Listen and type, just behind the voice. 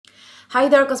Hi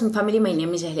there, Cosmic Family. My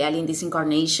name is Yahliali in this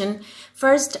incarnation.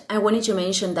 First, I wanted to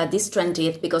mention that this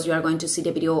 20th, because you are going to see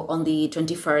the video on the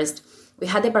 21st, we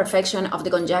had the perfection of the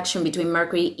conjunction between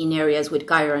Mercury in Aries with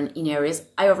Chiron in Aries.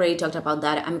 I already talked about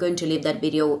that. I'm going to leave that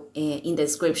video in the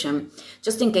description,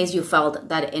 just in case you felt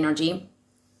that energy,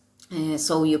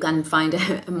 so you can find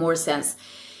more sense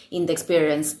in the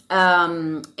experience.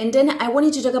 And then I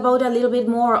wanted to talk about a little bit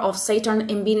more of Saturn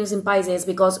and Venus in Pisces,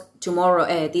 because tomorrow,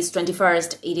 this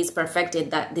 21st, it is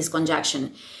perfected, that this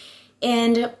conjunction.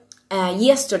 And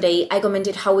yesterday I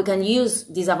commented how we can use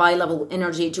this available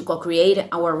energy to co-create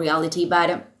our reality,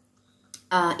 but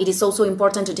it is also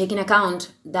important to take in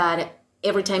account that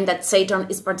every time that Saturn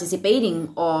is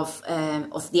participating of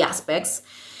the aspects,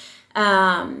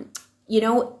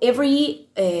 every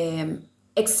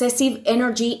excessive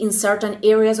energy in certain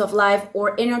areas of life,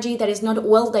 or energy that is not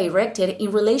well directed in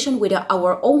relation with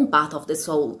our own path of the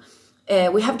soul.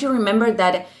 We have to remember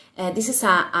that this is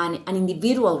an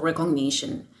individual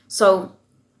recognition. So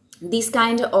these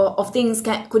kind of things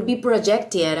could be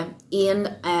projected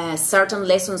in certain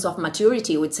lessons of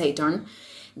maturity with Saturn,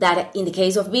 that in the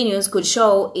case of Venus could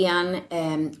show in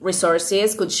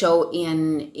resources, could show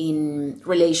in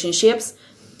relationships.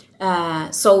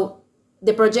 So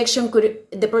the projection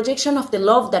of the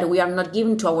love that we are not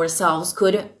giving to ourselves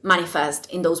could manifest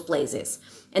in those places.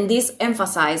 And this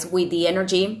emphasized with the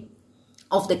energy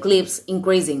of the eclipse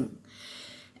increasing,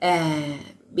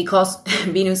 because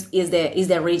Venus is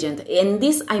the regent. And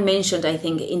this I mentioned, I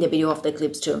think, in the video of the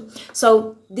eclipse too.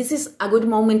 So this is a good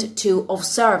moment to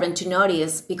observe and to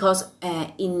notice, because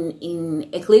in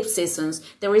eclipse seasons,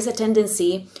 there is a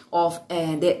tendency of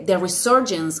the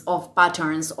resurgence of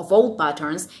patterns, of old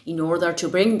patterns, in order to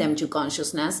bring them to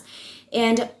consciousness.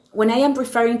 And when I am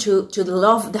referring to the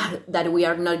love that we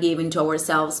are not giving to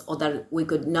ourselves, or that we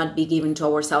could not be giving to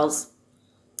ourselves,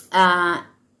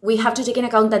 we have to take into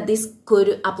account that this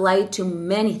could apply to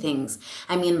many things.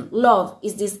 I mean, love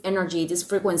is this energy, this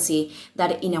frequency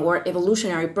that in our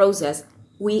evolutionary process,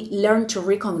 we learn to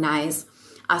recognize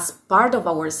as part of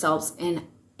ourselves and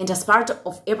as part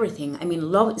of everything. I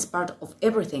mean, love is part of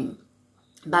everything.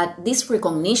 But these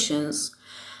recognitions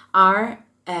are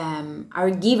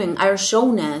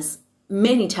shown us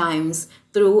many times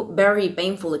through very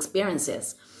painful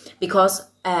experiences, because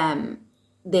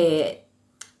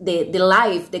the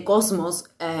life, the cosmos,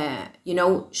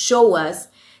 show us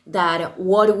that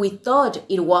what we thought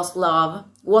it was love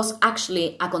was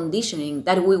actually a conditioning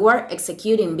that we were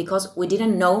executing because we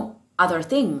didn't know other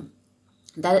thing.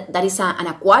 That is an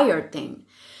acquired thing.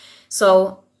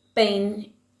 So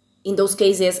pain in those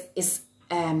cases is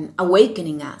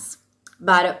awakening us.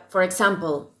 But for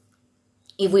example,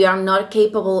 if we are not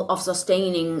capable of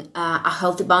sustaining a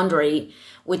healthy boundary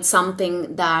with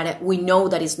something that we know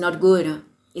that is not good,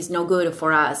 is no good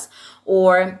for us,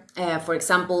 or for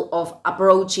example, of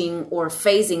approaching or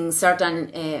facing certain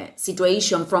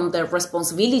situation from the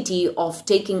responsibility of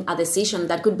taking a decision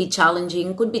that could be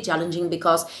challenging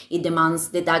because it demands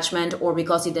detachment, or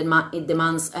because it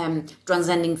demands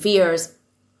transcending fears,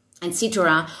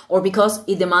 etc., or because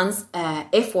it demands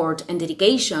effort and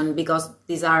dedication, because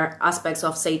these are aspects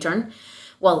of Saturn.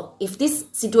 Well, if these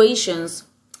situations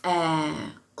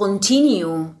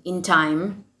continue in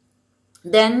time,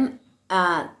 then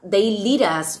they lead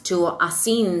us to a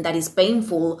scene that is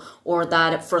painful or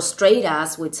that frustrates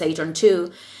us with Saturn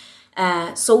too.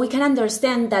 So we can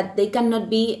understand that they cannot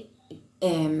be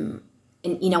in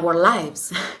our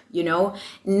lives,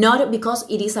 not because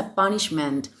it is a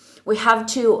punishment. We have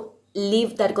to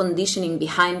leave that conditioning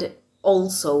behind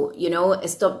also,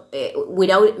 stop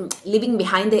without leaving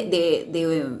behind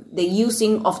the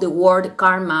using of the word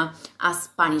karma as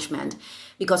punishment.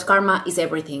 Because karma is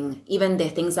everything, even the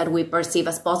things that we perceive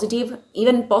as positive,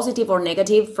 even positive or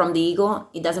negative from the ego,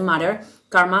 it doesn't matter.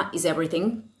 Karma is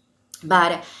everything.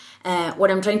 But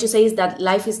what I'm trying to say is that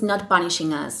life is not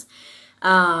punishing us.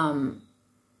 The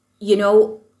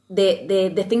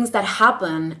things that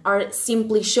happen are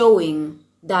simply showing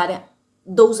that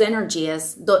those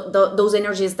energies, those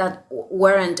energies that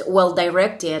weren't well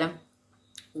directed,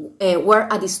 were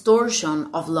a distortion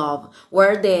of love,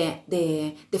 were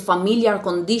the familiar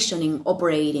conditioning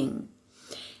operating.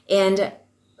 And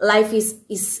life is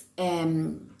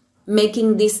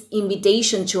making this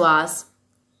invitation to us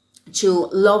to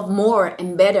love more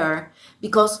and better,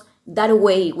 because that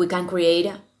way we can create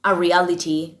a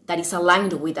reality that is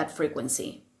aligned with that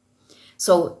frequency.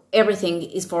 So everything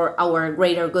is for our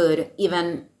greater good,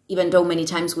 even though many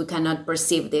times we cannot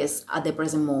perceive this at the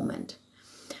present moment.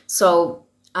 So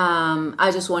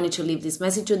I just wanted to leave this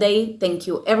message today. Thank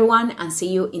you everyone, and see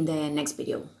you in the next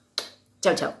video.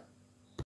 Ciao, ciao.